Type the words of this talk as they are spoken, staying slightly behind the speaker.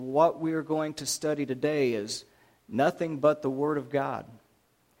what we are going to study today is nothing but the Word of God.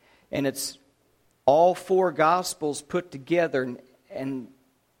 And it's all four Gospels put together, and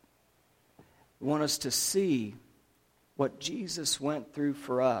want us to see what Jesus went through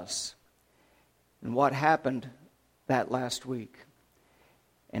for us and what happened that last week.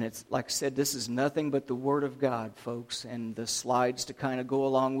 And it's like I said, this is nothing but the Word of God, folks, and the slides to kind of go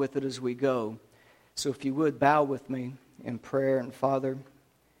along with it as we go. So if you would, bow with me in prayer. And Father,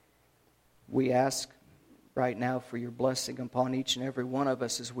 we ask right now for your blessing upon each and every one of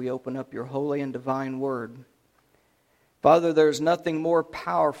us as we open up your holy and divine Word. Father, there is nothing more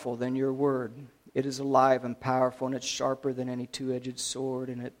powerful than your Word. It is alive and powerful, and it's sharper than any two-edged sword,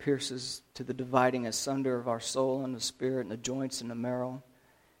 and it pierces to the dividing asunder of our soul and the spirit and the joints and the marrow.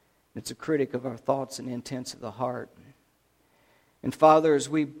 It's a critic of our thoughts and intents of the heart. And Father, as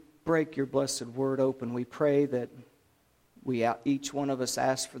we break your blessed Word open, we pray that each one of us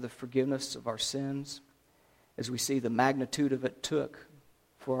ask for the forgiveness of our sins, as we see the magnitude of it took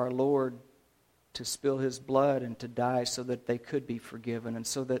for our Lord to spill his blood and to die so that they could be forgiven, and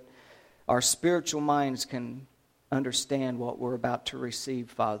so that our spiritual minds can understand what we're about to receive,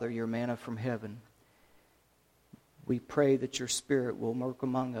 Father, your manna from heaven. We pray that your Spirit will work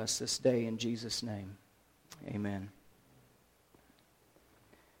among us this day in Jesus' name. Amen.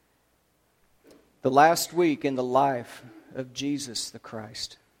 The last week in the life of Jesus the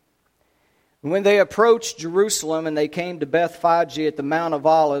Christ. When they approached Jerusalem and they came to Bethphage at the Mount of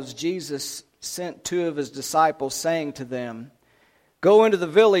Olives, Jesus sent two of his disciples, saying to them, "Go into the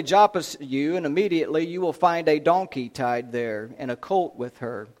village opposite you, and immediately you will find a donkey tied there, and a colt with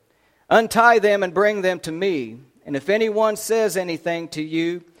her. Untie them and bring them to me. And if anyone says anything to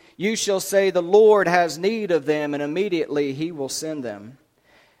you, you shall say, 'The Lord has need of them,' and immediately he will send them."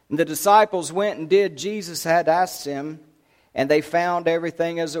 And the disciples went and did Jesus had asked them, and they found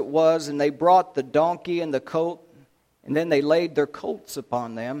everything as it was, and they brought the donkey and the colt, and then they laid their coats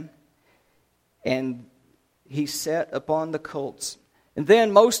upon them, and he sat upon the colts. And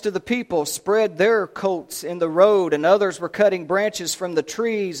then most of the people spread their coats in the road, and others were cutting branches from the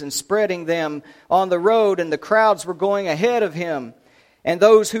trees and spreading them on the road, and the crowds were going ahead of him, and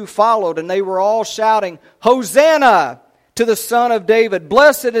those who followed, and they were all shouting, "Hosanna to the Son of David!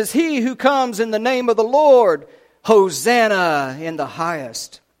 Blessed is he who comes in the name of the Lord! Hosanna in the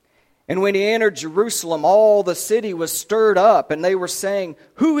highest!" And when he entered Jerusalem, all the city was stirred up, and they were saying,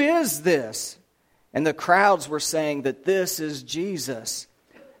 "Who is this?" And the crowds were saying that this is Jesus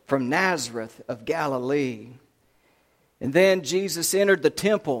from Nazareth of Galilee. And then Jesus entered the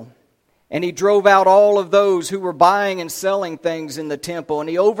temple, and he drove out all of those who were buying and selling things in the temple. And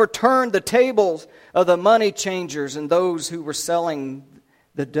he overturned the tables of the money changers and those who were selling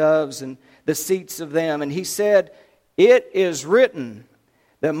the doves and the seats of them. And he said, "It is written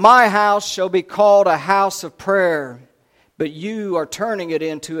that my house shall be called a house of prayer, but you are turning it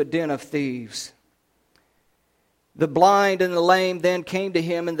into a den of thieves." The blind and the lame then came to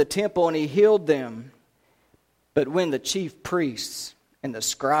him in the temple, and he healed them. But when the chief priests and the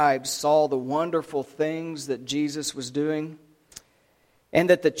scribes saw the wonderful things that Jesus was doing, and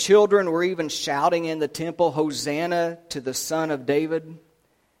that the children were even shouting in the temple, "Hosanna to the Son of David,"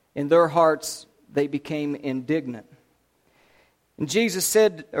 in their hearts they became indignant. And they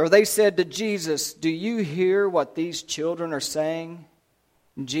said to Jesus, "Do you hear what these children are saying?"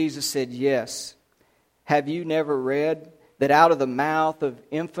 And Jesus said, "Yes. Have you never read that out of the mouth of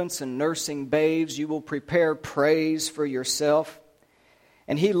infants and nursing babes you will prepare praise for yourself?"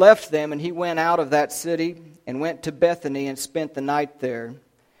 And he left them, and he went out of that city and went to Bethany and spent the night there.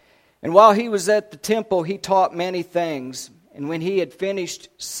 And while he was at the temple, he taught many things. And when he had finished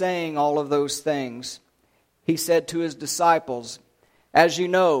saying all of those things, he said to his disciples, "As you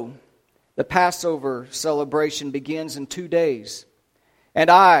know, the Passover celebration begins in 2 days. And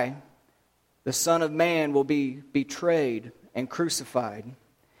I, the Son of Man, will be betrayed and crucified."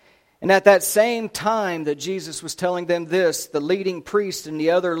 And at that same time that Jesus was telling them this, the leading priests and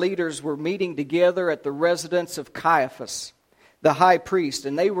the other leaders were meeting together at the residence of Caiaphas, the high priest,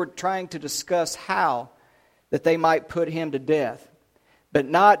 and they were trying to discuss how that they might put him to death. But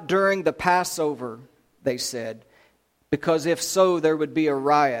not during the Passover, they said, because if so, there would be a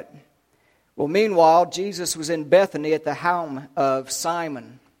riot. Well, meanwhile, Jesus was in Bethany at the home of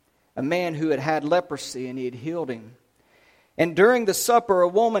Simon, a man who had had leprosy, and he had healed him. And during the supper, a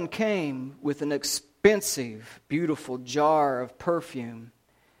woman came with an expensive, beautiful jar of perfume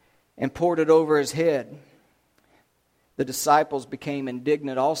and poured it over his head. The disciples became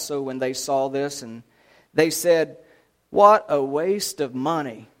indignant also when they saw this, and they said, "What a waste of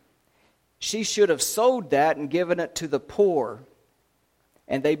money. She should have sold that and given it to the poor."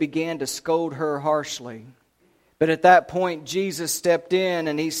 and they began to scold her harshly. But at that point, Jesus stepped in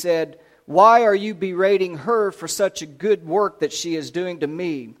and he said, "Why are you berating her for such a good work that she is doing to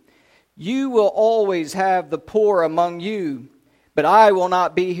me? You will always have the poor among you, but I will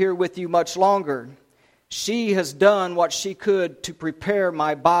not be here with you much longer. She has done what she could to prepare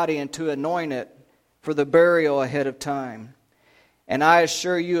my body and to anoint it for the burial ahead of time. And I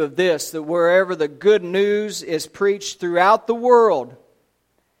assure you of this, that wherever the good news is preached throughout the world,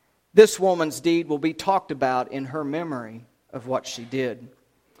 this woman's deed will be talked about in her memory of what she did."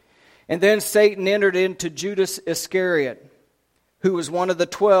 And then Satan entered into Judas Iscariot, who was one of the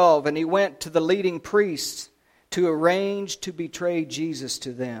 12, and he went to the leading priests to arrange to betray Jesus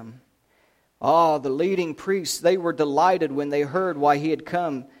to them. The leading priests, they were delighted when they heard why he had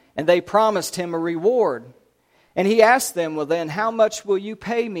come, and they promised him a reward. And he asked them, "Well then, how much will you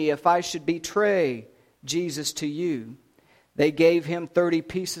pay me if I should betray Jesus to you?" They gave him 30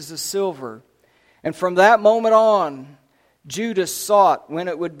 pieces of silver. And from that moment on, Judas sought when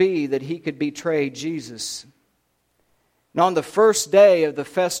it would be that he could betray Jesus. And on the first day of the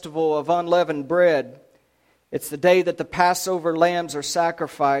festival of unleavened bread, it's the day that the Passover lambs are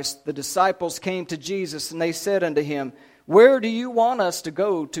sacrificed, the disciples came to Jesus and they said unto him, "Where do you want us to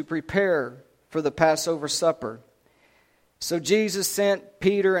go to prepare for the Passover supper?" So Jesus sent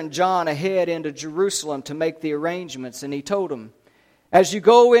Peter and John ahead into Jerusalem to make the arrangements, and he told them, "As you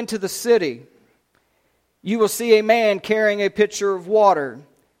go into the city, you will see a man carrying a pitcher of water.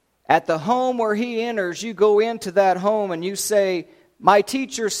 At the home where he enters, you go into that home and you say, 'My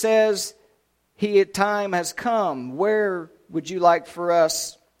teacher says time has come. Where would you like for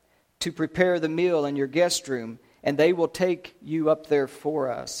us to prepare the meal in your guest room?' And they will take you up there for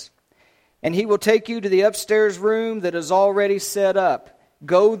us. And he will take you to the upstairs room that is already set up.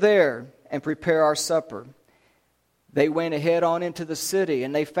 Go there and prepare our supper." They went ahead on into the city,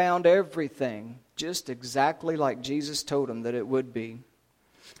 and they found everything just exactly like Jesus told them that it would be.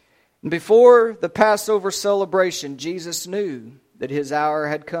 And before the Passover celebration, Jesus knew that his hour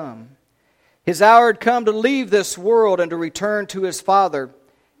had come. His hour had come to leave this world and to return to his Father.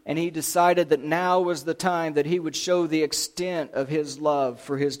 And he decided that now was the time that he would show the extent of his love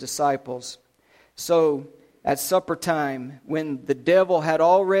for his disciples. So, at supper time, when the devil had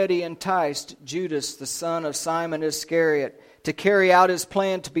already enticed Judas, the son of Simon Iscariot, to carry out his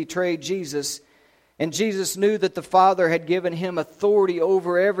plan to betray Jesus, and Jesus knew that the Father had given him authority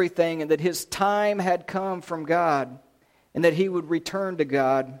over everything and that his time had come from God and that he would return to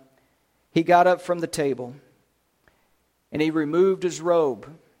God, he got up from the table and he removed his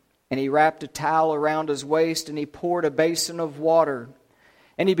robe. And he wrapped a towel around his waist, and he poured a basin of water.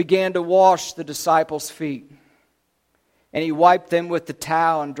 And he began to wash the disciples' feet. And he wiped them with the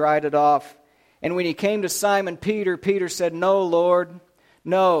towel and dried it off. And when he came to Simon Peter, Peter said, "No, Lord,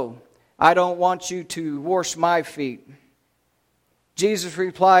 no, I don't want you to wash my feet." Jesus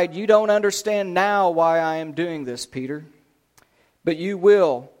replied, "You don't understand now why I am doing this, Peter, but you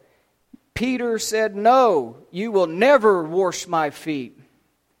will." Peter said, "No, you will never wash my feet."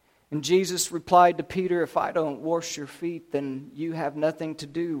 And Jesus replied to Peter, "If I don't wash your feet, then you have nothing to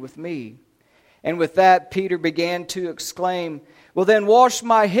do with me." And with that, Peter began to exclaim, "Well then, wash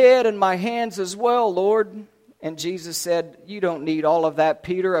my head and my hands as well, Lord." And Jesus said, "You don't need all of that,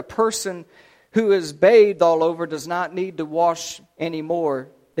 Peter. A person who is bathed all over does not need to wash any more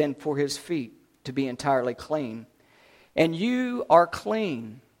than for his feet to be entirely clean. And you are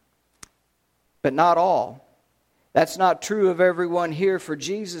clean, but not all. That's not true of everyone here, for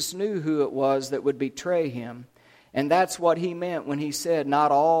Jesus knew who it was that would betray him. And that's what he meant when he said,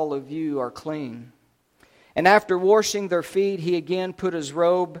 'Not all of you are clean.' And after washing their feet, he again put his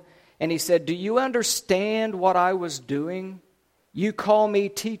robe, and he said, 'Do you understand what I was doing? You call me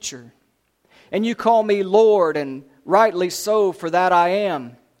teacher, and you call me Lord, and rightly so, for that I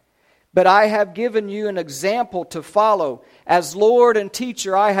am. But I have given you an example to follow. As Lord and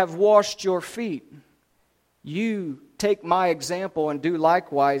teacher, I have washed your feet. You take my example and do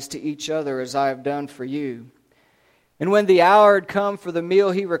likewise to each other as I have done for you.' And when the hour had come for the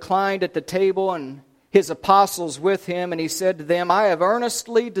meal, he reclined at the table and his apostles with him, and he said to them, 'I have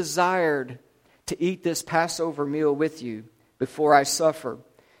earnestly desired to eat this Passover meal with you before I suffer.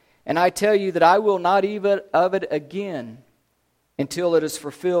 And I tell you that I will not eat of it again until it is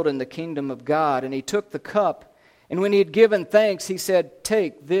fulfilled in the kingdom of God.' And he took the cup, and when he had given thanks, he said,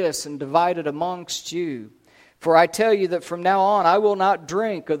 'Take this and divide it amongst you. For I tell you that from now on I will not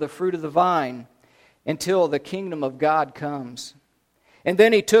drink of the fruit of the vine until the kingdom of God comes.' And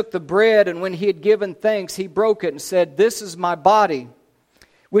then he took the bread, and when he had given thanks, he broke it and said, 'This is my body,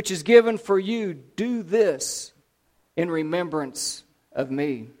 which is given for you. Do this in remembrance of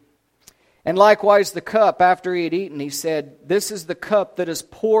me. And likewise the cup, after he had eaten, he said, This is the cup that is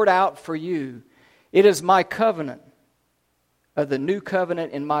poured out for you. It is my covenant, of the new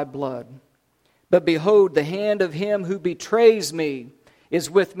covenant in my blood. But behold, the hand of him who betrays me is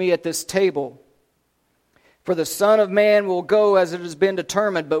with me at this table. For the Son of Man will go as it has been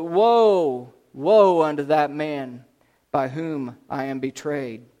determined, but woe, woe unto that man by whom I am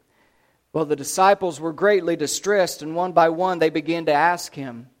betrayed. Well, the disciples were greatly distressed, and one by one they began to ask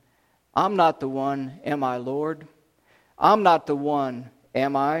him, I'm not the one, am I, Lord? I'm not the one,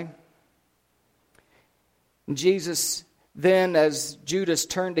 am I? And Jesus then, as Judas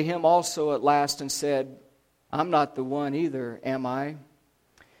turned to him also at last and said, I'm not the one either, am I?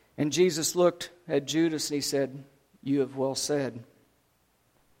 And Jesus looked at Judas and he said, You have well said.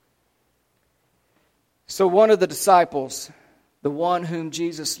 So one of the disciples, the one whom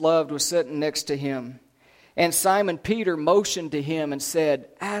Jesus loved, was sitting next to him. And Simon Peter motioned to him and said,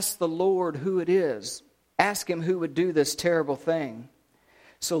 Ask the Lord who it is. Ask him who would do this terrible thing.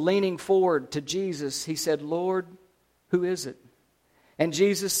 So leaning forward to Jesus, he said, Lord, who is it? And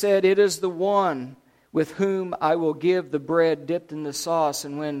Jesus said, It is the one with whom I will give the bread dipped in the sauce.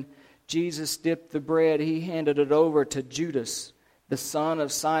 And when Jesus dipped the bread, he handed it over to Judas, the son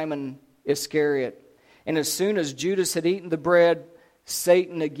of Simon Iscariot. And as soon as Judas had eaten the bread,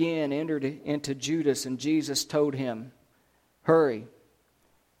 Satan again entered into Judas, and Jesus told him, Hurry,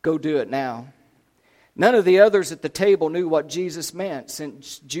 go do it now. None of the others at the table knew what Jesus meant.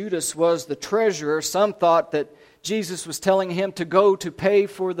 Since Judas was the treasurer, some thought that Jesus was telling him to go to pay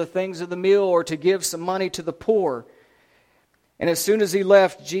for the things of the meal or to give some money to the poor. And as soon as he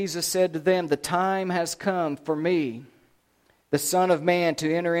left, Jesus said to them, The time has come for me, the Son of Man,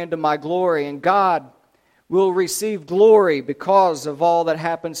 to enter into my glory, and God will receive glory because of all that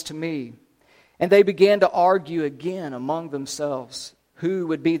happens to me. And they began to argue again among themselves who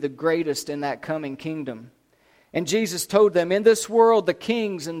would be the greatest in that coming kingdom. And Jesus told them, In this world, the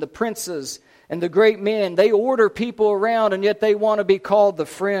kings and the princes and the great men, they order people around, and yet they want to be called the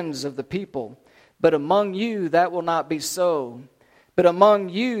friends of the people. But among you, that will not be so. But among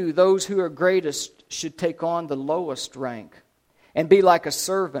you, those who are greatest should take on the lowest rank and be like a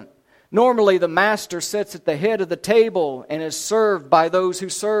servant. Normally, the master sits at the head of the table and is served by those who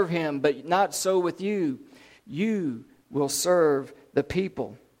serve him, but not so with you. You will serve the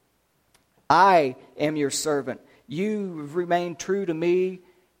people. I am your servant. You have remained true to me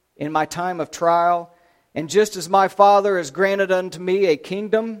in my time of trial, and just as my Father has granted unto me a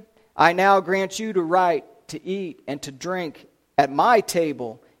kingdom, I now grant you the right to eat and to drink at my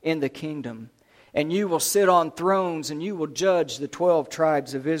table in the kingdom. And you will sit on thrones, and you will judge the 12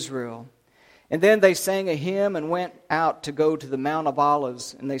 tribes of Israel. And then they sang a hymn and went out to go to the Mount of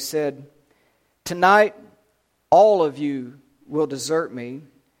Olives. And they said, Tonight all of you will desert me.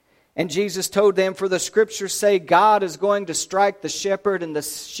 And Jesus told them, For the scriptures say, God is going to strike the shepherd, and the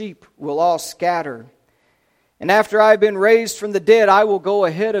sheep will all scatter. And after I have been raised from the dead, I will go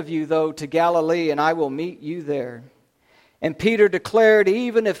ahead of you, though, to Galilee, and I will meet you there. And Peter declared,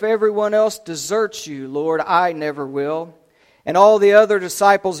 Even if everyone else deserts you, Lord, I never will. And all the other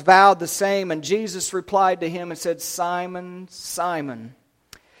disciples vowed the same. And Jesus replied to him and said, Simon, Simon,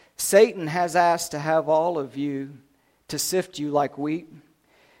 Satan has asked to have all of you to sift you like wheat.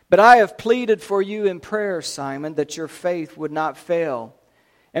 But I have pleaded for you in prayer, Simon, that your faith would not fail.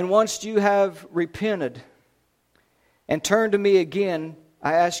 And once you have repented and turned to me again,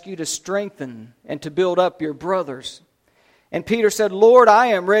 I ask you to strengthen and to build up your brothers. And Peter said, Lord, I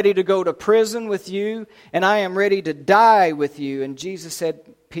am ready to go to prison with you, and I am ready to die with you. And Jesus said,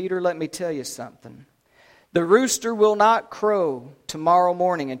 Peter, let me tell you something. The rooster will not crow tomorrow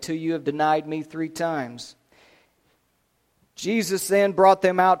morning until you have denied me 3 times. Jesus then brought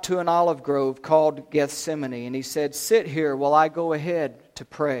them out to an olive grove called Gethsemane, and he said, Sit here while I go ahead to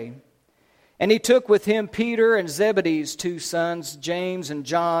pray. And he took with him Peter and Zebedee's 2 sons, James and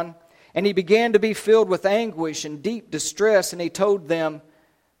John, and he began to be filled with anguish and deep distress, and he told them,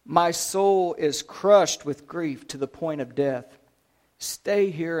 My soul is crushed with grief to the point of death. Stay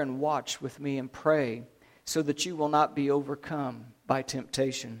here and watch with me and pray, so that you will not be overcome by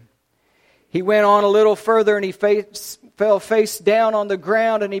temptation. He went on a little further, and he fell face down on the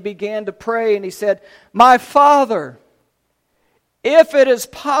ground, and he began to pray, and he said, My Father, if it is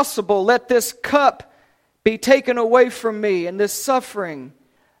possible, let this cup be taken away from me, and this suffering.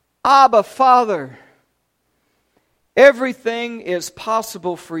 Abba, Father, everything is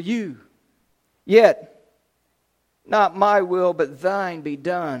possible for you, yet not my will, but thine be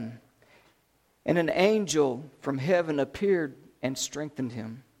done. And an angel from heaven appeared and strengthened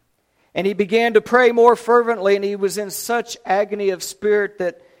him. And he began to pray more fervently, and he was in such agony of spirit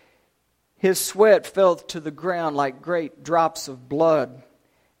that his sweat fell to the ground like great drops of blood.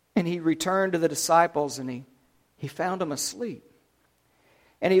 And he returned to the disciples, and he found them asleep.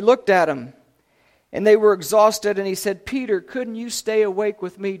 And he looked at them, and they were exhausted, and he said, "Peter, couldn't you stay awake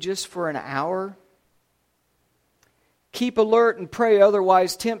with me just for an hour? Keep alert and pray,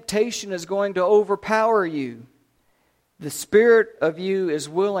 otherwise temptation is going to overpower you. The spirit of you is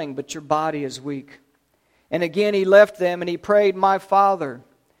willing, but your body is weak." And again he left them, and he prayed, "My Father,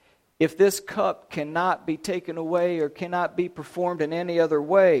 if this cup cannot be taken away or cannot be performed in any other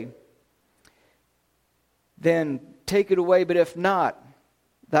way, then take it away, but if not,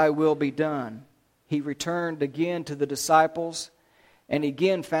 thy will be done." He returned again to the disciples, and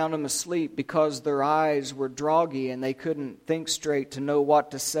again found them asleep because their eyes were droggy and they couldn't think straight to know what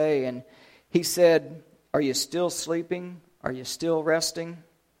to say. And he said, "Are you still sleeping? Are you still resting?"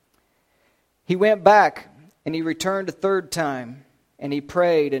 He went back and he returned a third time and he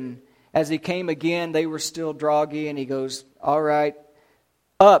prayed. And as he came again, they were still droggy. And he goes, "All right,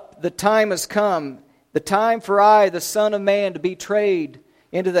 up, the time has come. The time for I, the Son of Man, to be betrayed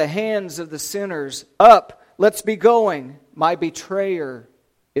into the hands of the sinners. Up, let's be going. My betrayer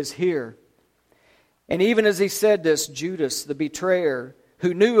is here." And even as he said this, Judas, the betrayer,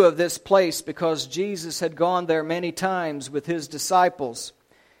 who knew of this place because Jesus had gone there many times with his disciples,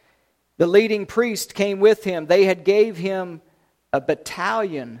 the leading priest came with him. They had gave him a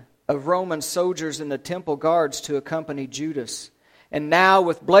battalion of Roman soldiers and the temple guards to accompany Judas. And now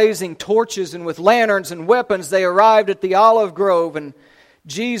with blazing torches and with lanterns and weapons, they arrived at the olive grove. And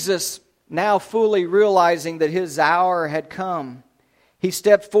Jesus, now fully realizing that his hour had come, he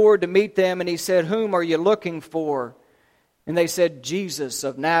stepped forward to meet them and he said, "Whom are you looking for?" And they said, "Jesus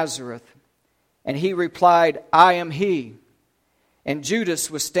of Nazareth." And he replied, "I am he." And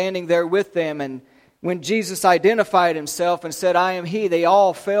Judas was standing there with them. And when Jesus identified himself and said, "I am he," they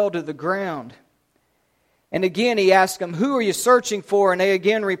all fell to the ground. And again he asked them, "Who are you searching for?" And they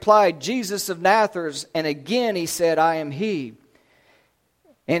again replied, "Jesus of Nazareth." And again he said, "I am he.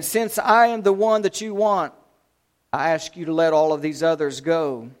 And since I am the one that you want, I ask you to let all of these others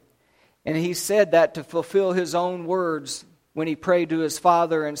go." And he said that to fulfill his own words when he prayed to his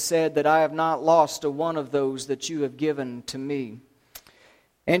Father and said that, "I have not lost a one of those that you have given to me."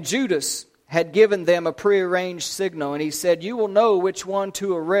 And Judas had given them a prearranged signal, and he said, "You will know which one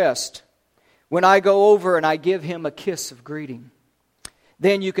to arrest when I go over and I give him a kiss of greeting.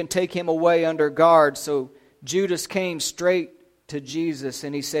 Then you can take him away under guard." So Judas came straight to Jesus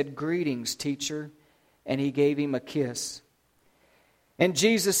and he said, "Greetings, teacher." And he gave him a kiss. And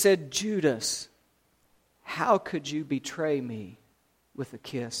Jesus said, "Judas, how could you betray me with a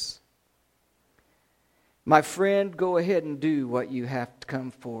kiss?" My friend, go ahead and do what you have to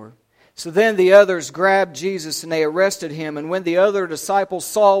come for. So then the others grabbed Jesus and they arrested him. And when the other disciples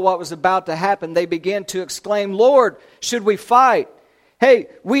saw what was about to happen, they began to exclaim, "Lord, should we fight? Hey,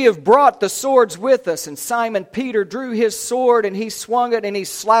 we have brought the swords with us." And Simon Peter drew his sword and he swung it and he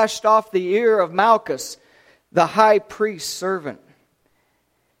slashed off the ear of Malchus, the high priest's servant.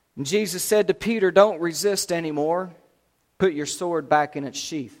 And Jesus said to Peter, "Don't resist anymore. Put your sword back in its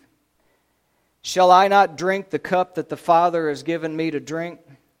sheath. Shall I not drink the cup that the Father has given me to drink?"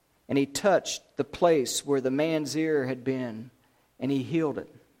 And he touched the place where the man's ear had been, and he healed it.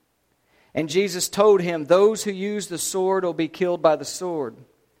 And Jesus told him, "Those who use the sword will be killed by the sword.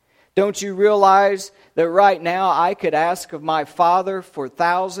 Don't you realize that right now I could ask of my Father for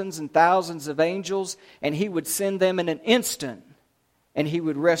thousands and thousands of angels, and he would send them in an instant, and he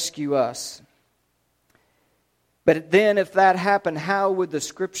would rescue us? But then if that happened, how would the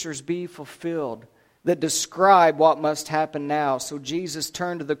Scriptures be fulfilled that describe what must happen now?" So Jesus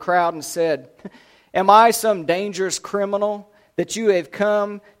turned to the crowd and said, "Am I some dangerous criminal that you have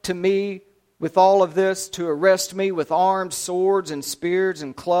come to me with all of this to arrest me with armed swords and spears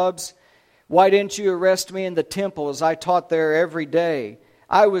and clubs? Why didn't you arrest me in the temple as I taught there every day?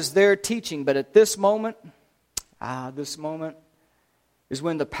 I was there teaching, but at this moment is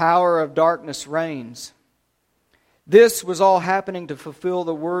when the power of darkness reigns." This was all happening to fulfill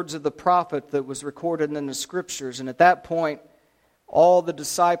the words of the prophet that was recorded in the Scriptures. And at that point, all the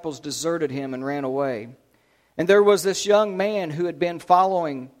disciples deserted him and ran away. And there was this young man who had been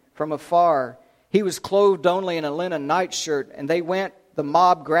following from afar. He was clothed only in a linen nightshirt, and the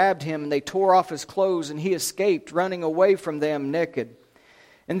mob grabbed him, and they tore off his clothes, and he escaped, running away from them naked.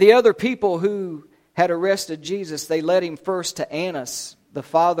 And the other people who had arrested Jesus, they led him first to Annas, the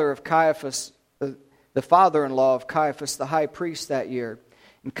father-in-law of Caiaphas, the high priest that year.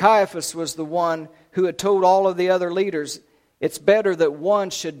 And Caiaphas was the one who had told all of the other leaders, It's better that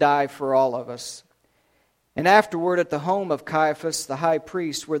one should die for all of us." And afterward, at the home of Caiaphas, the high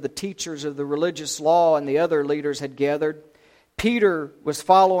priest, where the teachers of the religious law and the other leaders had gathered, Peter was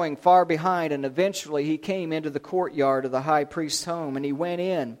following far behind, and eventually he came into the courtyard of the high priest's home, and he went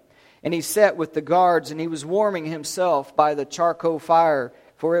in, and he sat with the guards, and he was warming himself by the charcoal fire,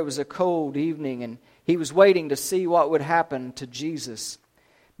 for it was a cold evening, and he was waiting to see what would happen to Jesus.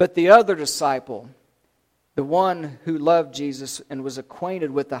 But the other disciple, the one who loved Jesus and was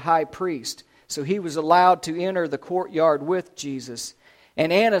acquainted with the high priest, so he was allowed to enter the courtyard with Jesus.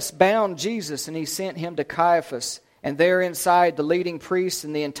 And Annas bound Jesus, and he sent him to Caiaphas. And there inside, the leading priests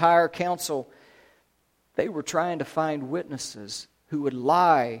and the entire council, they were trying to find witnesses who would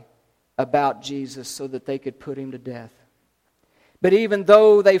lie about Jesus so that they could put him to death. But even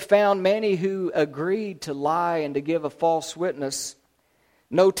though they found many who agreed to lie and to give a false witness,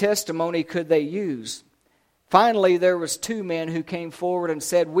 no testimony could they use. Finally, there was 2 men who came forward and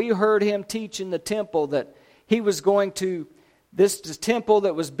said, "We heard him teach in the temple that he was going to, this temple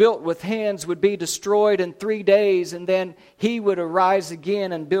that was built with hands would be destroyed in 3 days, and then he would arise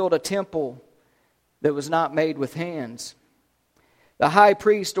again and build a temple that was not made with hands." The high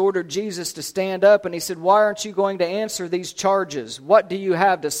priest ordered Jesus to stand up, and he said, "Why aren't you going to answer these charges? What do you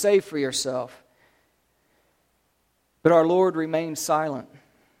have to say for yourself?" But our Lord remained silent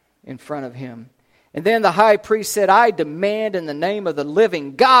in front of him. And then the high priest said, "I demand in the name of the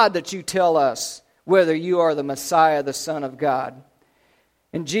living God that you tell us whether you are the Messiah, the Son of God."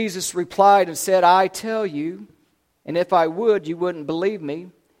 And Jesus replied and said, "I tell you, and if I would, you wouldn't believe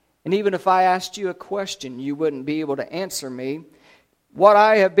me. And even if I asked you a question, you wouldn't be able to answer me. What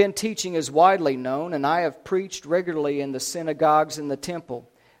I have been teaching is widely known, and I have preached regularly in the synagogues and the temple.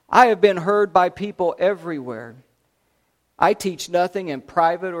 I have been heard by people everywhere. I teach nothing in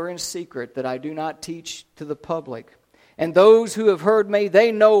private or in secret that I do not teach to the public. And those who have heard me,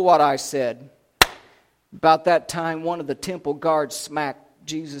 they know what I said." About that time, one of the temple guards smacked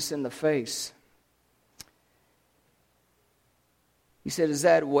Jesus in the face. He said, "Is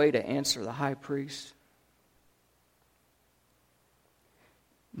that a way to answer the high priest?"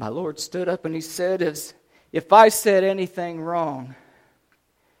 My Lord stood up and he said, "If I said anything wrong,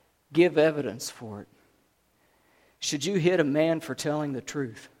 give evidence for it. Should you hit a man for telling the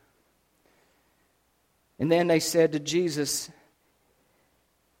truth?" And then they said to Jesus,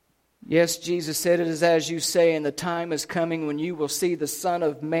 "Yes," Jesus said, "it is as you say, and the time is coming when you will see the Son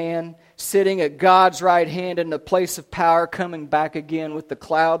of Man sitting at God's right hand in the place of power, coming back again with the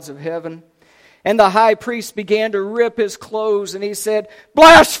clouds of heaven." And the high priest began to rip his clothes, and he said,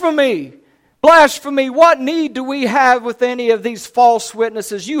 "Blasphemy! Blasphemy! What need do we have with any of these false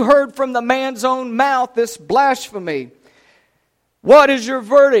witnesses? You heard from the man's own mouth this blasphemy. What is your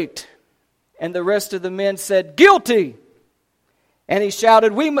verdict?" And the rest of the men said, "Guilty!" And he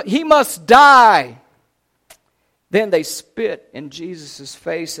shouted, "He must die!" Then they spit in Jesus'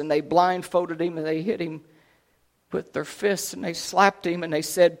 face, and they blindfolded him, and they hit him with their fists, and they slapped him, and they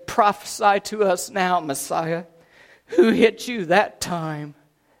said, "Prophesy to us now, Messiah. Who hit you that time?"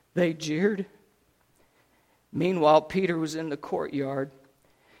 They jeered. Meanwhile, Peter was in the courtyard,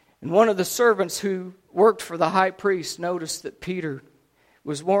 and one of the servants who worked for the high priest noticed that Peter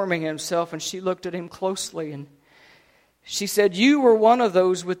was warming himself, and she looked at him closely, and she said, "You were one of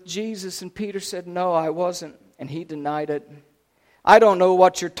those with Jesus." And Peter said, "No, I wasn't," and he denied it. "I don't know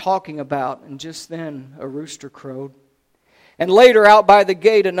what you're talking about." And just then a rooster crowed. And later, out by the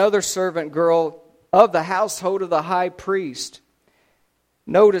gate, another servant girl of the household of the high priest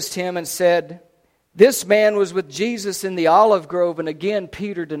noticed him and said, "This man was with Jesus in the olive grove." And again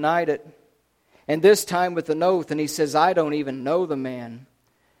Peter denied it, and this time with an oath, and he says, "I don't even know the man."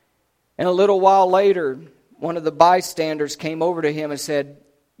 And a little while later, one of the bystanders came over to him and said,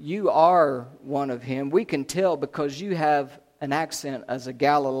 "You are one of him. We can tell because you have an accent as a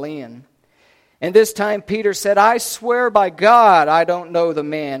Galilean." And this time Peter said, "I swear by God, I don't know the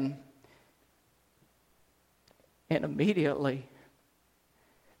man." And immediately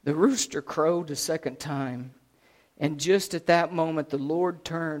the rooster crowed a second time. And just at that moment, the Lord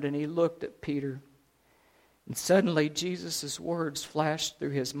turned and he looked at Peter. And suddenly Jesus' words flashed through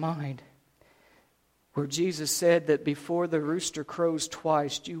his mind, where Jesus said that before the rooster crows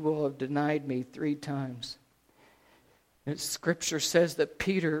twice, you will have denied me 3 times. And Scripture says that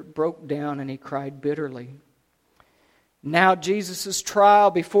Peter broke down and he cried bitterly. Now Jesus'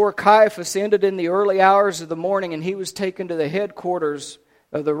 trial before Caiaphas ended in the early hours of the morning, and he was taken to the headquarters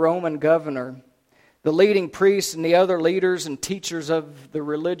of the Roman governor. The leading priests and the other leaders and teachers of the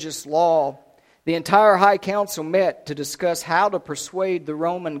religious law, the entire high council met to discuss how to persuade the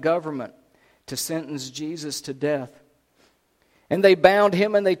Roman government to sentence Jesus to death. And they bound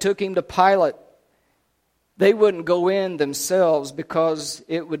him and they took him to Pilate. They wouldn't go in themselves because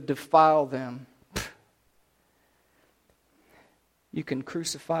it would defile them. You can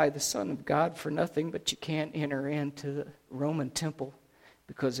crucify the Son of God for nothing, but you can't enter into the Roman temple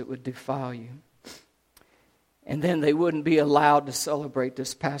because it would defile you. And then they wouldn't be allowed to celebrate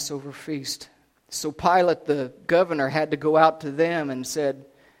this Passover feast. So Pilate, the governor, had to go out to them and said,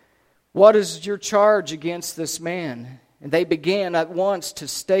 "What is your charge against this man?" And they began at once to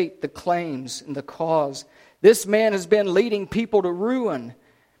state the claims and the cause. This man has been leading people to ruin.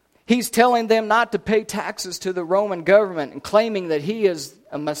 He's telling them not to pay taxes to the Roman government and claiming that he is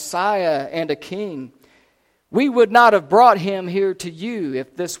a Messiah and a king. We would not have brought him here to you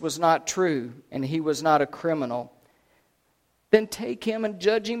if this was not true and he was not a criminal. Then take him and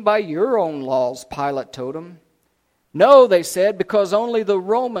judge him by your own laws, Pilate told them. No, they said, because only the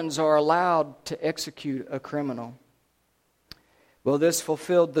Romans are allowed to execute a criminal. Well, this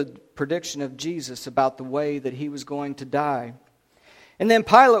fulfilled the prediction of Jesus about the way that he was going to die. And then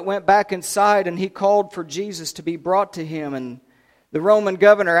Pilate went back inside and he called for Jesus to be brought to him. And the Roman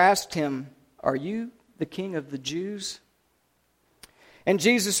governor asked him, "Are you the king of the Jews?" And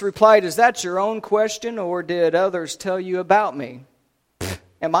Jesus replied, "Is that your own question, or did others tell you about me?"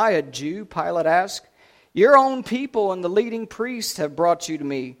 "Am I a Jew?" Pilate asked. "Your own people and the leading priests have brought you to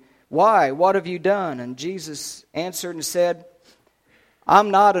me. Why? What have you done?" And Jesus answered and said, "I'm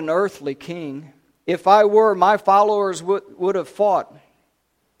not an earthly king. If I were, my followers would have fought.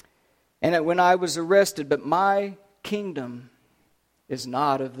 And when I was arrested, but my kingdom is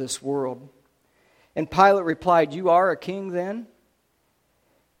not of this world." And Pilate replied, "You are a king then?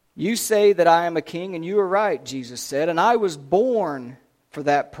 You say that I am a king, and you are right," Jesus said. "And I was born for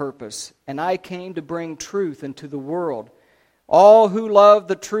that purpose, and I came to bring truth into the world. All who love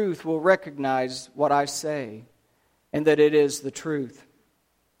the truth will recognize what I say, and that it is the truth."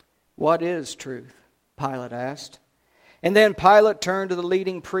 "What is truth?" Pilate asked. And then Pilate turned to the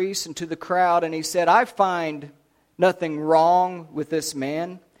leading priests and to the crowd, and he said, "I find nothing wrong with this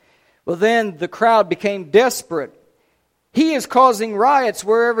man." Well, then the crowd became desperate. "He is causing riots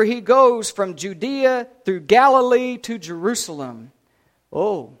wherever he goes, from Judea through Galilee to Jerusalem."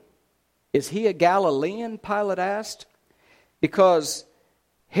 "Oh, is he a Galilean?" Pilate asked. Because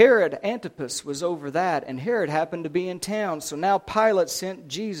Herod Antipas was over that, and Herod happened to be in town. So now Pilate sent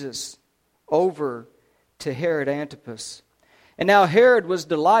Jesus over to Herod Antipas. And now Herod was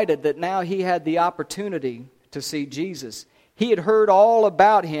delighted that now he had the opportunity to see Jesus. He had heard all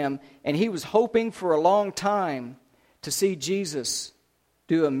about him, and he was hoping for a long time to see Jesus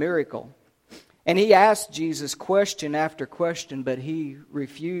do a miracle. And he asked Jesus question after question, but he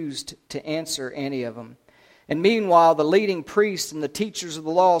refused to answer any of them. And meanwhile, the leading priests and the teachers of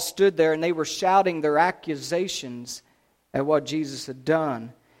the law stood there, and they were shouting their accusations at what Jesus had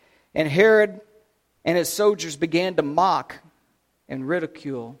done. And Herod and his soldiers began to mock and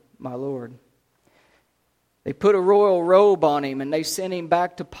ridicule my Lord. They put a royal robe on him, and they sent him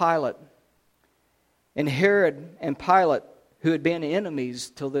back to Pilate. And Herod and Pilate, who had been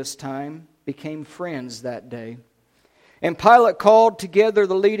enemies till this time, became friends that day. And Pilate called together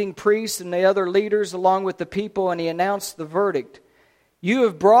the leading priests and the other leaders along with the people, and he announced the verdict. "You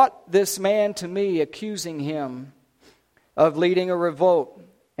have brought this man to me, accusing him of leading a revolt.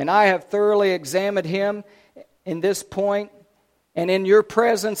 And I have thoroughly examined him in this point, and in your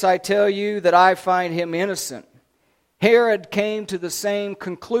presence I tell you that I find him innocent." Herod came to the same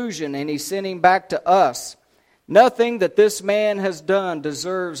conclusion, and he sent him back to us. "Nothing that this man has done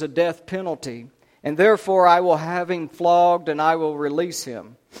deserves a death penalty, and therefore I will have him flogged, and I will release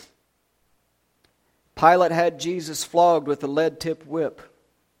him." Pilate had Jesus flogged with a lead-tipped whip.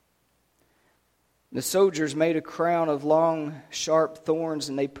 The soldiers made a crown of long, sharp thorns,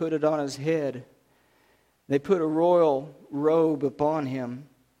 and they put it on his head. They put a royal robe upon him,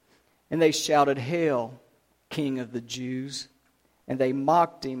 and they shouted, "Hail, King of the Jews!" And they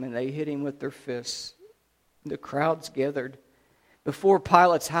mocked him, and they hit him with their fists. The crowds gathered before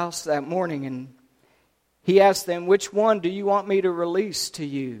Pilate's house that morning, and he asked them, "Which one do you want me to release to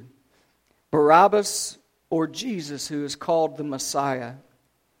you, Barabbas or Jesus, who is called the Messiah?"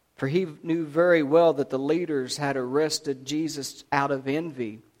 For he knew very well that the leaders had arrested Jesus out of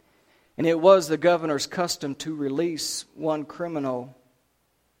envy. And it was the governor's custom to release one criminal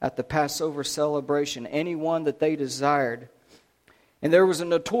at the Passover celebration, anyone that they desired. And there was a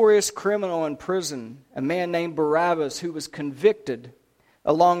notorious criminal in prison, a man named Barabbas, who was convicted,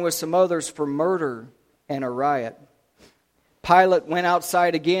 along with some others, for murder and a riot. Pilate went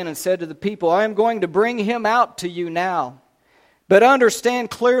outside again and said to the people, "I am going to bring him out to you now. But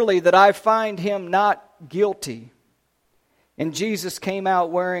understand clearly that I find him not guilty." And Jesus came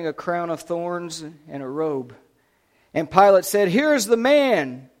out wearing a crown of thorns and a robe. And Pilate said, "Here is the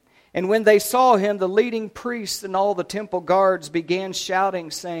man." And when they saw him, the leading priests and all the temple guards began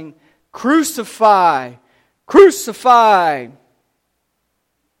shouting, saying, "Crucify! Crucify!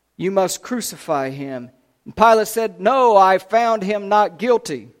 You must crucify him." And Pilate said, "No, I found him not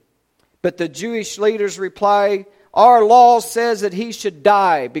guilty." But the Jewish leaders replied, "Our law says that he should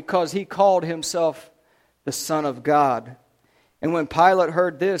die because he called himself the Son of God." And when Pilate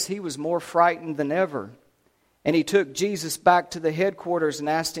heard this, he was more frightened than ever. And he took Jesus back to the headquarters and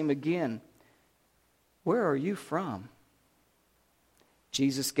asked him again, "Where are you from?"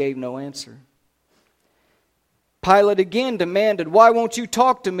 Jesus gave no answer. Pilate again demanded, "Why won't you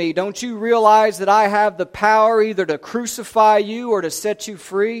talk to me? Don't you realize that I have the power either to crucify you or to set you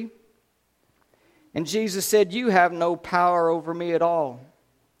free?" And Jesus said, "You have no power over me at all,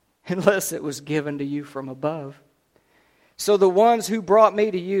 unless it was given to you from above. So the ones who brought me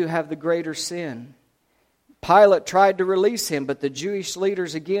to you have the greater sin." Pilate tried to release him, but the Jewish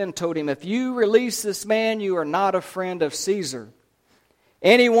leaders again told him, "If you release this man, you are not a friend of Caesar.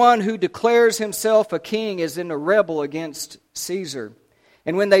 Anyone who declares himself a king is in a rebel against Caesar."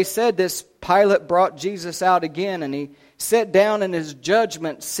 And when they said this, Pilate brought Jesus out again, and he sat down in his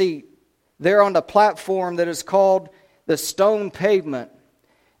judgment seat there on the platform that is called the Stone Pavement.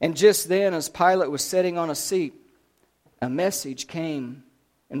 And just then, as Pilate was sitting on a seat, a message came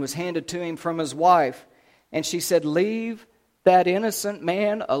and was handed to him from his wife. And she said, "Leave that innocent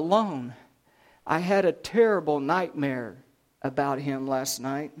man alone. I had a terrible nightmare about him last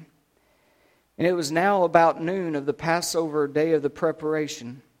night." And it was now about noon of the Passover day of the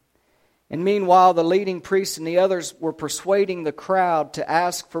preparation. And meanwhile, the leading priests and the others were persuading the crowd to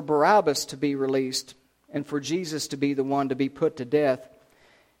ask for Barabbas to be released and for Jesus to be the one to be put to death.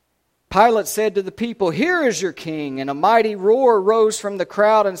 Pilate said to the people, "Here is your king." And a mighty roar rose from the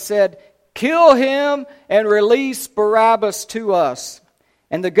crowd and said, "Kill him and release Barabbas to us."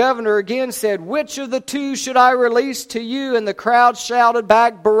 And the governor again said, "Which of the two should I release to you?" And the crowd shouted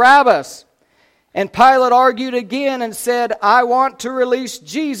back, "Barabbas." And Pilate argued again and said, "I want to release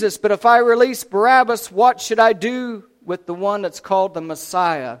Jesus, but if I release Barabbas, what should I do with the one that's called the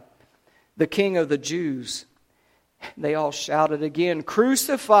Messiah, the King of the Jews?" They all shouted again,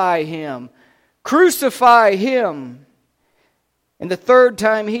 "Crucify him! Crucify him!" And the third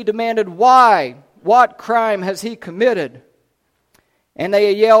time he demanded, "Why? What crime has he committed?" And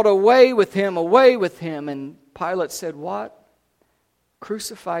they yelled, "Away with him! Away with him!" And Pilate said, "What?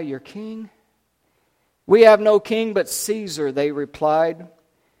 Crucify your king?" "We have no king but Caesar," they replied.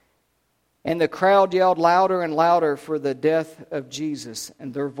 And the crowd yelled louder and louder for the death of Jesus,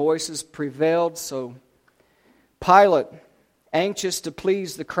 and their voices prevailed. So Pilate, anxious to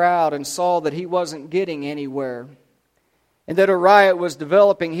please the crowd and saw that he wasn't getting anywhere and that a riot was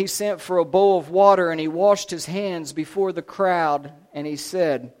developing, he sent for a bowl of water and he washed his hands before the crowd and he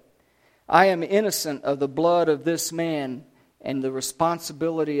said, "I am innocent of the blood of this man, and the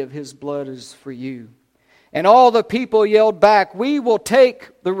responsibility of his blood is for you." And all the people yelled back, "We will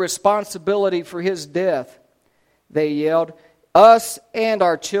take the responsibility for his death." They yelled, "Us and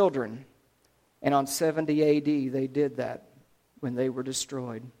our children." And on 70 AD they did that when they were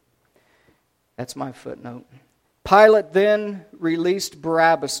destroyed. That's my footnote. Pilate then released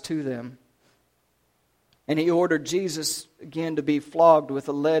Barabbas to them. And he ordered Jesus again to be flogged with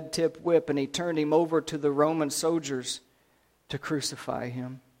a lead-tipped whip, and he turned him over to the Roman soldiers to crucify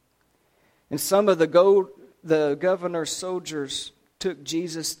him. And some of the governor's soldiers took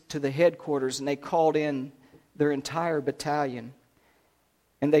Jesus to the headquarters, and they called in their entire battalion.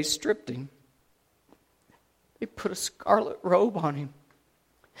 And they stripped him. They put a scarlet robe on him.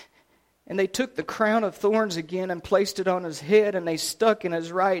 And they took the crown of thorns again and placed it on his head, and they stuck in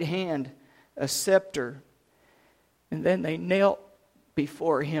his right hand a scepter. And then they knelt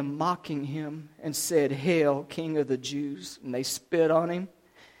before him, mocking him, and said, "Hail, King of the Jews." And they spit on him.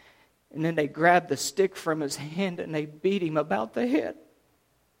 And then they grabbed the stick from his hand and they beat him about the head.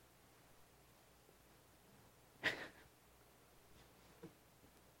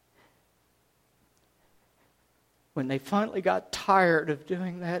 When they finally got tired of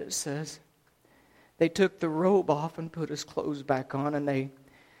doing that, it says, they took the robe off and put his clothes back on, and they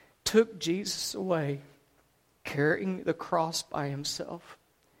took Jesus away, carrying the cross by himself.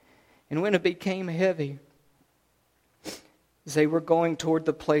 And when it became heavy, as they were going toward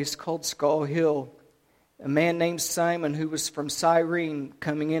the place called Skull Hill, a man named Simon, who was from Cyrene,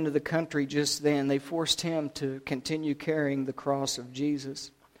 coming into the country just then, they forced him to continue carrying the cross of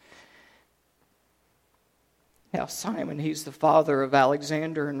Jesus. Now Simon, he's the father of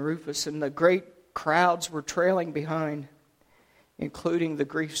Alexander and Rufus, and the great crowds were trailing behind. including the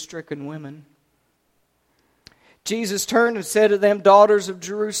grief-stricken women. Jesus turned and said to them, "Daughters of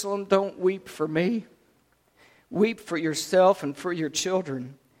Jerusalem, don't weep for me. Weep for yourself and for your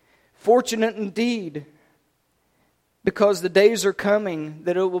children. Fortunate indeed, because the days are coming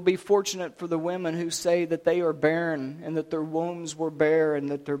that it will be fortunate for the women who say that they are barren and that their wombs were bare and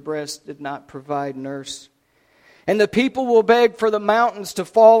that their breasts did not provide nurse. And the people will beg for the mountains to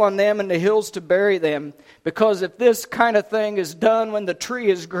fall on them and the hills to bury them. Because if this kind of thing is done when the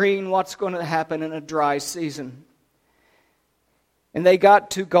tree is green, what's going to happen in a dry season?" And they got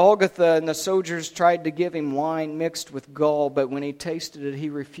to Golgotha, and the soldiers tried to give him wine mixed with gall, but when he tasted it, he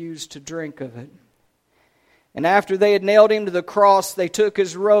refused to drink of it. And after they had nailed him to the cross, they took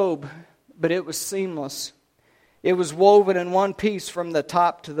his robe, but it was seamless. It was woven in one piece from the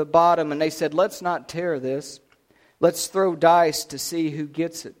top to the bottom, and they said, "Let's not tear this. Let's throw dice to see who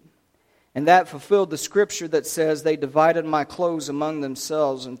gets it." And that fulfilled the scripture that says, "They divided my clothes among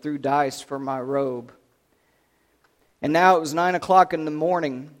themselves and threw dice for my robe." And now it was 9 o'clock in the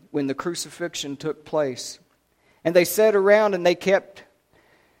morning when the crucifixion took place. And they sat around and they kept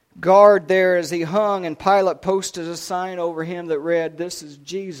guard there as he hung, and Pilate posted a sign over him that read, "This is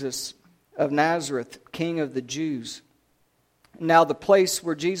Jesus of Nazareth, King of the Jews." Now the place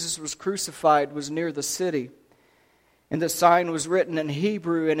where Jesus was crucified was near the city. And the sign was written in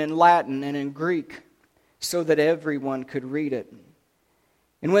Hebrew and in Latin and in Greek, so that everyone could read it.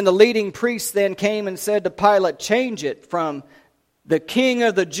 And when the leading priests then came and said to Pilate, "Change it from the King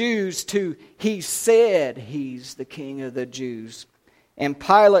of the Jews to he said he's the King of the Jews." And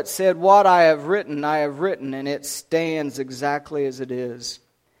Pilate said, "What I have written, and it stands exactly as it is."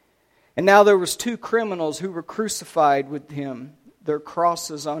 And now there was 2 criminals who were crucified with him, their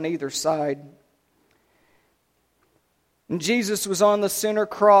crosses on either side. And Jesus was on the center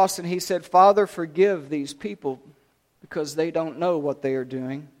cross, and he said, "Father, forgive these people, because they don't know what they are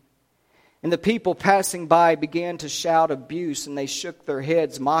doing." And the people passing by began to shout abuse, and they shook their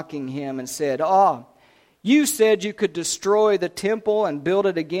heads, mocking him, and said, "You said you could destroy the temple and build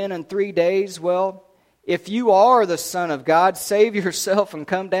it again in 3 days. Well, if you are the Son of God, save yourself and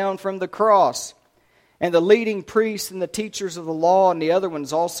come down from the cross." And the leading priests and the teachers of the law and the other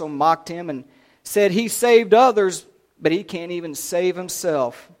ones also mocked him and said, "He saved others, but he can't even save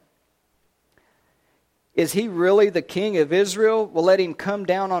himself. Is he really the King of Israel? Well, let him come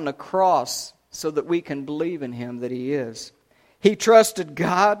down on the cross so that we can believe in him that he is. He trusted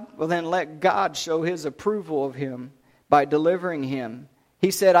God? Well, then let God show his approval of him by delivering him.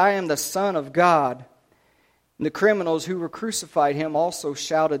 He said, 'I am the Son of God.'" And the criminals who were crucified him also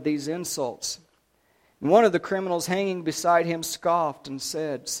shouted these insults. And one of the criminals hanging beside him scoffed and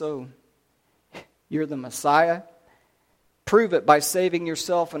said, "So, you're the Messiah? Prove it by saving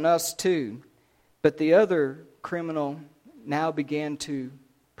yourself and us too." But the other criminal now began to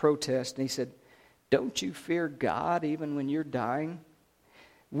protest, and he said, "Don't you fear God even when you're dying?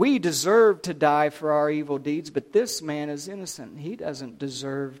 We deserve to die for our evil deeds, but this man is innocent. He doesn't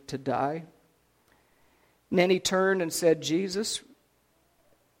deserve to die." And then he turned and said, "Jesus,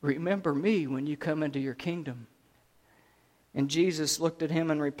 remember me when you come into your kingdom." And Jesus looked at him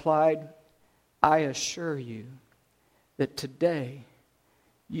and replied, "I assure you that today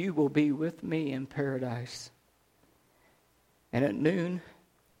you will be with me in paradise." And at noon,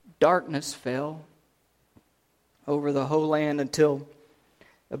 darkness fell over the whole land until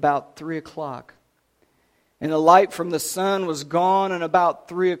about 3 o'clock. And the light from the sun was gone, and about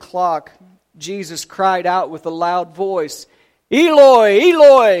 3 o'clock, Jesus cried out with a loud voice, "Eloi,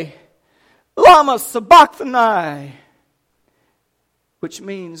 Eloi, lama sabachthani," which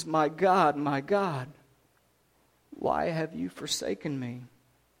means, my God, why have you forsaken me?"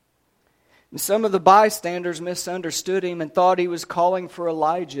 And some of the bystanders misunderstood him and thought he was calling for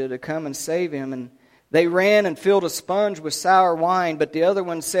Elijah to come and save him. And they ran and filled a sponge with sour wine. But the other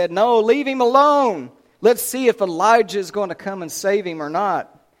one said, "No, leave him alone. Let's see if Elijah is going to come and save him or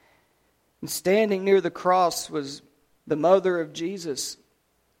not." And standing near the cross was the mother of Jesus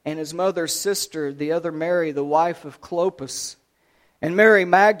and his mother's sister, the other Mary, the wife of Clopas, and Mary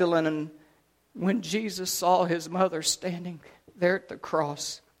Magdalene. And when Jesus saw his mother standing there at the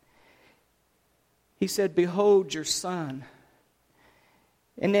cross, he said, "Behold your son."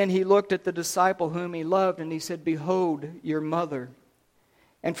 And then he looked at the disciple whom he loved, and he said, "Behold your mother."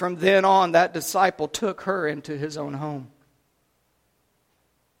 And from then on, that disciple took her into his own home.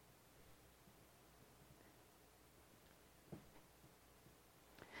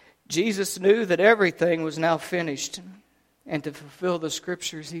 Jesus knew that everything was now finished. And to fulfill the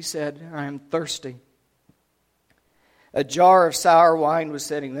scriptures, he said, "I am thirsty." A jar of sour wine was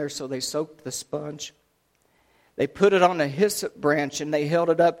sitting there, so they soaked the sponge. They put it on a hyssop branch and they held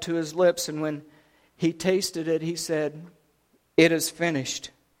it up to his lips. And when he tasted it, he said, "It is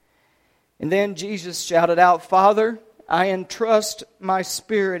finished." And then Jesus shouted out, "Father, I entrust my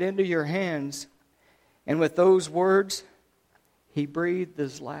spirit into your hands." And with those words, he breathed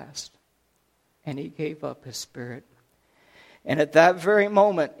his last. And he gave up his spirit. And at that very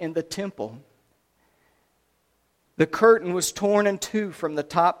moment in the temple, the curtain was torn in two from the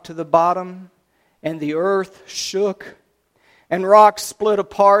top to the bottom, and the earth shook, and rocks split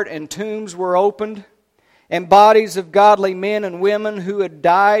apart, and tombs were opened, and bodies of godly men and women who had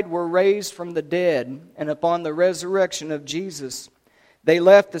died were raised from the dead. And upon the resurrection of Jesus, they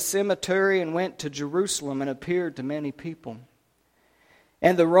left the cemetery and went to Jerusalem and appeared to many people.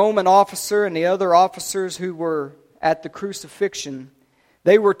 And the Roman officer and the other officers who were at the crucifixion,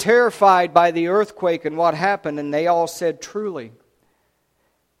 they were terrified by the earthquake and what happened, and they all said, "Truly,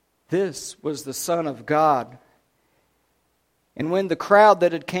 this was the Son of God." And when the crowd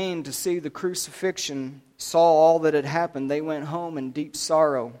that had came to see the crucifixion saw all that had happened, they went home in deep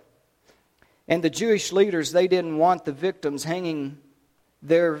sorrow. And the Jewish leaders, they didn't want the victims hanging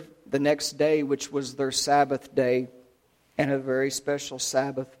there the next day, which was their Sabbath day, and a very special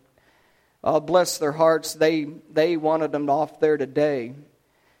Sabbath. Bless their hearts, they wanted them off there today.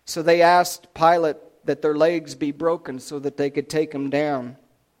 So they asked Pilate that their legs be broken so that they could take them down.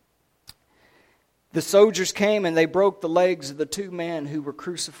 The soldiers came and they broke the legs of the two men who were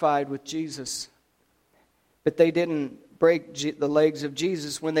crucified with Jesus. But they didn't break the legs of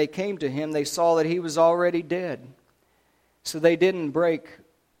Jesus. When they came to him, they saw that he was already dead. So they didn't break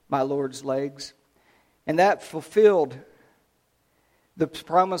my Lord's legs. And that fulfilled the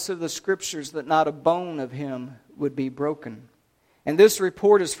promise of the Scriptures that not a bone of him would be broken. And this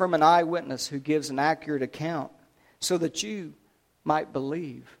report is from an eyewitness who gives an accurate account so that you might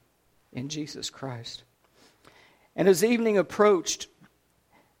believe in Jesus Christ. And as evening approached,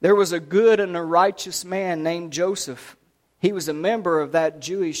 there was a good and a righteous man named Joseph. He was a member of that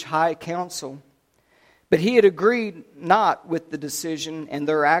Jewish high council. But he had agreed not with the decision and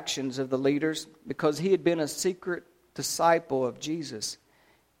their actions of the leaders because he had been a secret disciple of Jesus.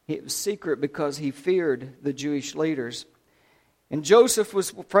 It was secret because he feared the Jewish leaders. And Joseph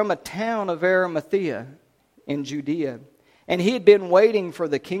was from a town of Arimathea in Judea. And he had been waiting for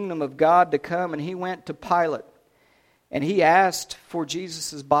the kingdom of God to come, and he went to Pilate. And he asked for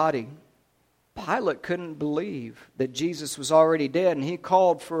Jesus' body. Pilate couldn't believe that Jesus was already dead, and he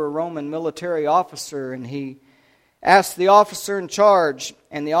called for a Roman military officer, and he asked the officer in charge,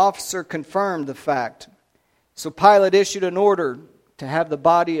 and the officer confirmed the fact. So Pilate issued an order to have the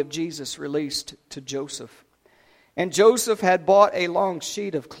body of Jesus released to Joseph. And Joseph had bought a long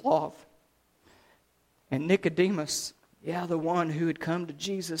sheet of cloth. And Nicodemus, the one who had come to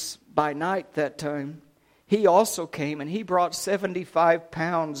Jesus by night that time, he also came, and he brought 75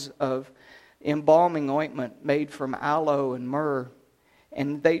 pounds of embalming ointment made from aloe and myrrh.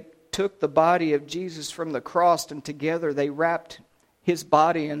 And they took the body of Jesus from the cross, and together they wrapped his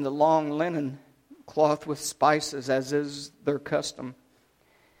body in the long linen cloth with spices, as is their custom.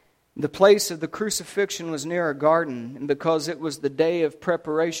 The place of the crucifixion was near a garden, and because it was the day of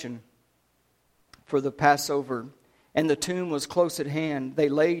preparation for the Passover, and the tomb was close at hand, they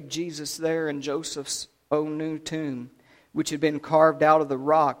laid Jesus there in Joseph's own new tomb, which had been carved out of the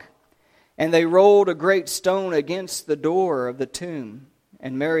rock. And they rolled a great stone against the door of the tomb.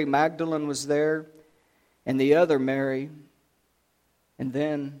 And Mary Magdalene was there, and the other Mary. And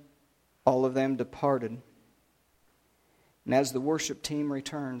then all of them departed. And as the worship team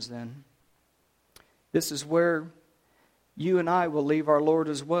returns then, this is where you and I will leave our Lord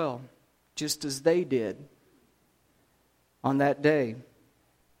as well, just as they did on that day.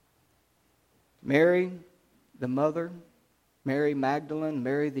 Mary, the mother, Mary Magdalene,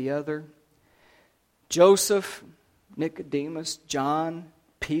 Mary the other, Joseph, Nicodemus, John,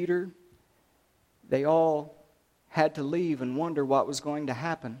 Peter, they all had to leave and wonder what was going to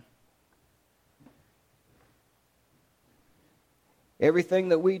happen. Everything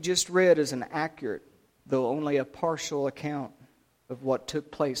that we just read is an accurate, though only a partial account of what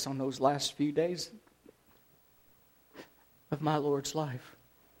took place on those last few days of my Lord's life.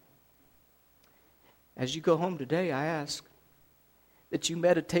 As you go home today, I ask that you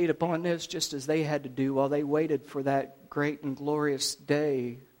meditate upon this just as they had to do while they waited for that great and glorious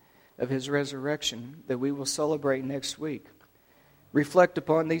day of His resurrection that we will celebrate next week. Reflect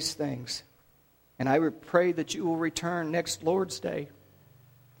upon these things. And I would pray that you will return next Lord's Day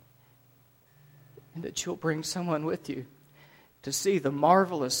and that you'll bring someone with you to see the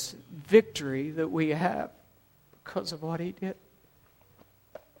marvelous victory that we have because of what He did.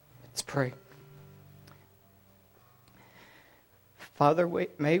 Let's pray. Father,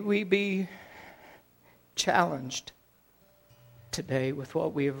 may we be challenged today with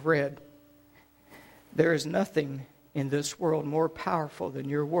what we have read. There is nothing in this world more powerful than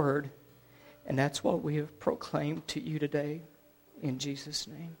your word, and that's what we have proclaimed to you today. In Jesus'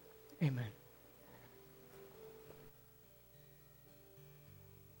 name, amen.